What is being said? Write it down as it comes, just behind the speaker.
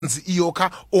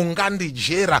iyoka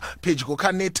ongandijera pedyo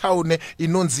kanetown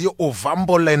inonzi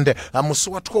yeOvamboland musi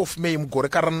wa12 May mugore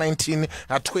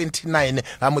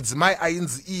kara1929 mudzimai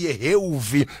ainzi iye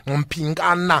Heuvi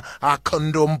Mpingana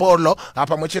Kondombolo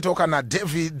pamwe chete na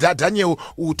Daniel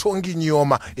Utongi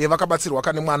Nyoma vakabatsirwa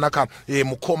kane mwana ka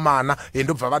mukomana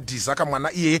ndobva vadhiza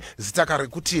kamwana iye zita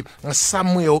rekuti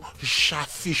Samuel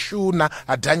Shafishuna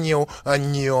Daniel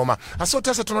Nyoma. So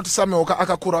tasa tunoti Samuel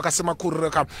akakura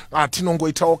akasemakurira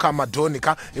tinongoita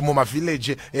madhonika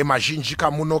mumavillage mazhinji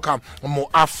kamunoka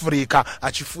muAfrica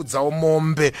achifudzawo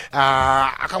mombe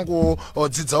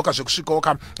akangodzidzawo zvekusvikawo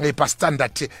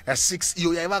pastandard 6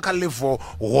 iyo yaiva kalevel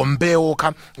hombewo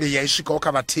yaisvikawo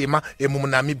vatema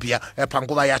muNamibia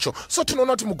panguva yacho. So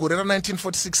tinoona kuti mugore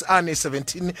ra1946 ane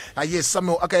 17 years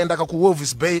Samuel akaenda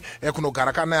kuWalvis Bay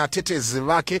kunogara kana tetezi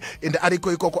vake ende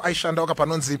ariko ikoko aishandawo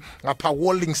panonzi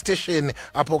paWalling Station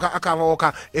apo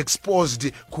akavawo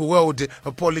exposed kuworld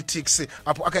politics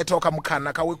apo akaitawo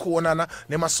mukana wekuonana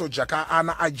nemasoja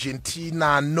ana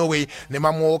Argentina, Norway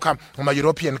nemamwewo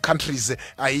European countries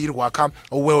airwa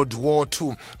World War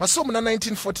II. So muna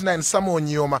 1949 Samuel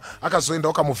Nyoma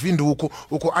akazoendawo muvhindu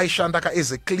uko aishanda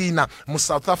as a cleaner mu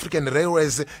South African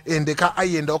Railways ende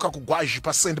aiendawo kugwazhi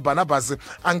pa St Barnabas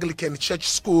Anglican Church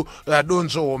School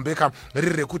donzo hombe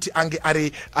riri rekuti ange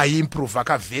ari aimprove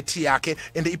veti yake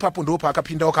ende ipapo ndipo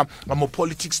akapindawo mu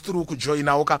politics through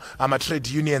kujoinawo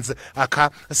trade unions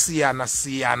akasiyana.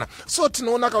 So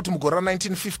tinoona kuti mugore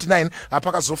ra1959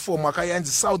 pakazofomwa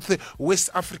akayanzi South West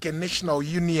African National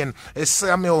Union.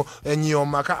 Samuel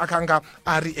Nyoma akanga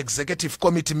ari executive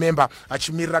committee member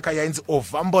achimirira kayanzi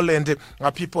Ovamboland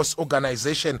People's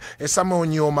Organization. Samuel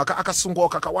Nyoma akasungwa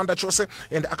kakawanda chose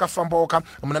and akafambawo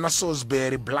muna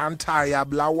Salisbury, Blantyre,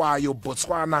 Bulawayo,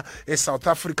 Botswana, South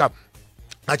Africa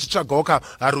achitsvagawo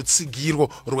rutsigiro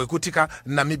rwekuti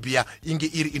Namibia inge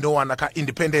iri inowana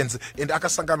independence and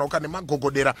akasanganawo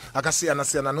nemagogodera akasiyana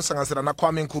anosanganisira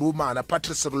naKwame Nkrumah, ana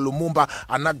Patrice Lumumba,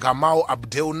 ana Gamau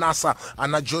Abdel Nasser,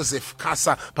 ana Joseph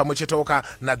Kasa pamwe chetewo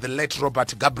na the late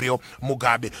Robert Gabriel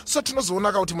Mugabe. So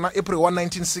tinozoona kuti muna April 1,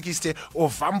 1960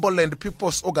 Ovamboland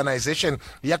People's Organization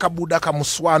yakabuda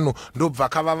kamuswano ndobva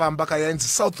kavavamba kayanzi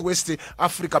South West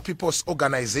Africa People's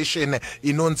Organization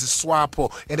inonzi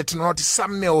SWAPO and tinoona kuti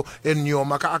Samuel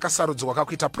Nyoma akasarudzwa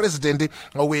kuita president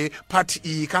weparty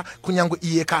iyi kunyangwe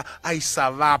iye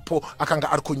aisavapo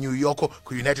akanga ari kuNew York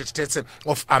kuUnited States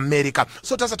of America.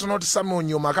 So tasa tinoona kuti Samuel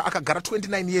Nyoma akagara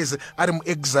 29 years ari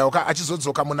muexile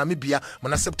achizodzoka muNamibia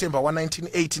muna September 1,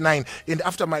 1989 and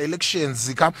after my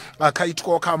elections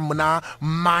akaitwa muna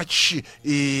March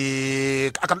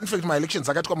in fact my elections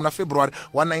akaitwa muna February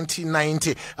 1,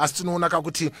 1990 asi tinoona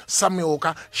kuti Samuel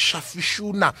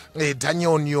Shafishuna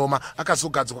Daniel Nyoma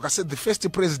akazogadzwa kase the first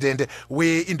president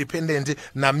we-independent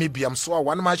Namibia musi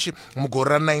wa1 March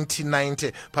mugore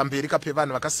ra1990 pamberi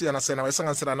pevanhu vakasiyana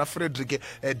vaisanganisira na Frederick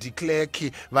de Klerk,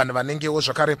 vanhu vanengewo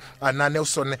zvakare na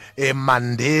Nelson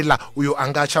Mandela uyo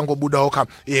anga achangobudawo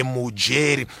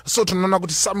mujeri. So tunoona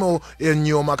kuti Samuel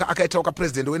Nyoma akaitawo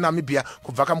president weNamibia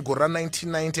kubva mugore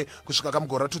ra1990 kusvika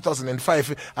mugore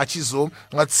ra2005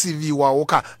 achizotsiviwawo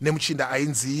nemuchinda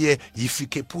ainzi iye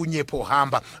Hifikepunye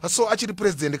Pohamba. So achiri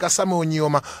president Samuel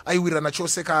Nyoma aiwirirana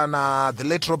chose na the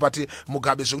late Robert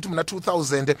Mugabe zvekuti muna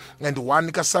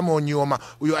 2001 Samuel Nyoma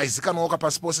uyo aizikanwawo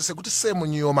pasi pose sekuti Sam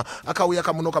Nyoma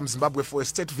akauya munoka muZimbabwe for a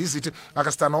state visit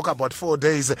akastanawo about 4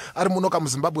 days ari munoka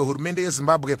muZimbabwe. Hurumende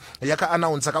yeZimbabwe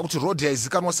yakaannounce kuti road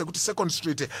yaizikanwa sekuti Second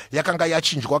Street yakanga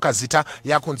yachinjwa zita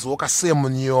yakunziwo Sam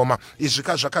Nyoma. Izvi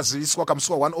zvakaziviswa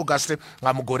musi wa1 August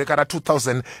mugore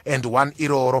kara2001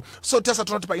 iroro. So tasa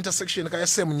tunoti pa intersection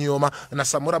Sam Nyoma na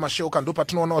Samora Machel ndo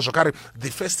patinoona zvakare the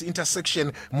first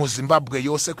intersection muZimbabwe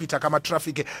yose kuita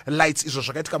traffic lights izvo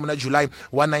zvakaitika muna July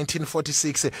 1,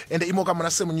 1946 and imoka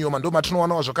muna Sam Nyoma ndo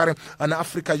matinoona zvakare ana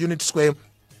Africa Unit Square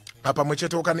pamwe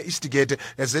chetewo Eastgate,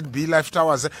 ZB Life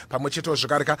Towers pamwe chetewo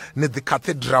zvakare the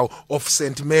Cathedral of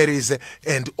St Mary's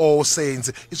and All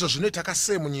Saints. Izvo zvinoita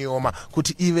Sam Nyoma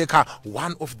kuti ive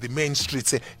one of the main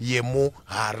streets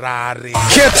yemuHarare.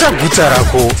 Keta Guta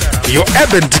Rako, your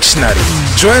urban dictionary.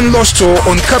 Join Losto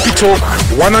on Capital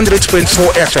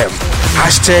 100.4 FM.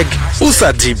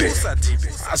 #Usadibe.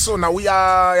 So nauya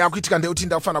yakuitika ndeuti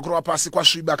ndafana kurova pasi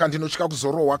kwasviba kandinotya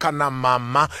kuzorohwa kana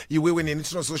mama iwewe neni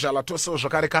tinozozhala tosewo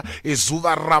zvakareka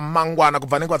zuva ramangwana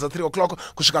kubva nenguva dza3 o'clock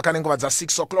kusvika kane nguva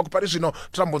dza6 o'clock. Pari zvino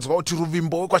tambonzwa kuti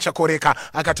Ruvimbo kwachakoreka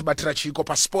akatibatira chiko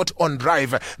pa Sport on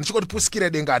Drive ndichikotipusikire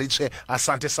denga ritsve.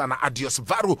 Asante sana, adios,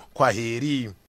 varu kwaheri.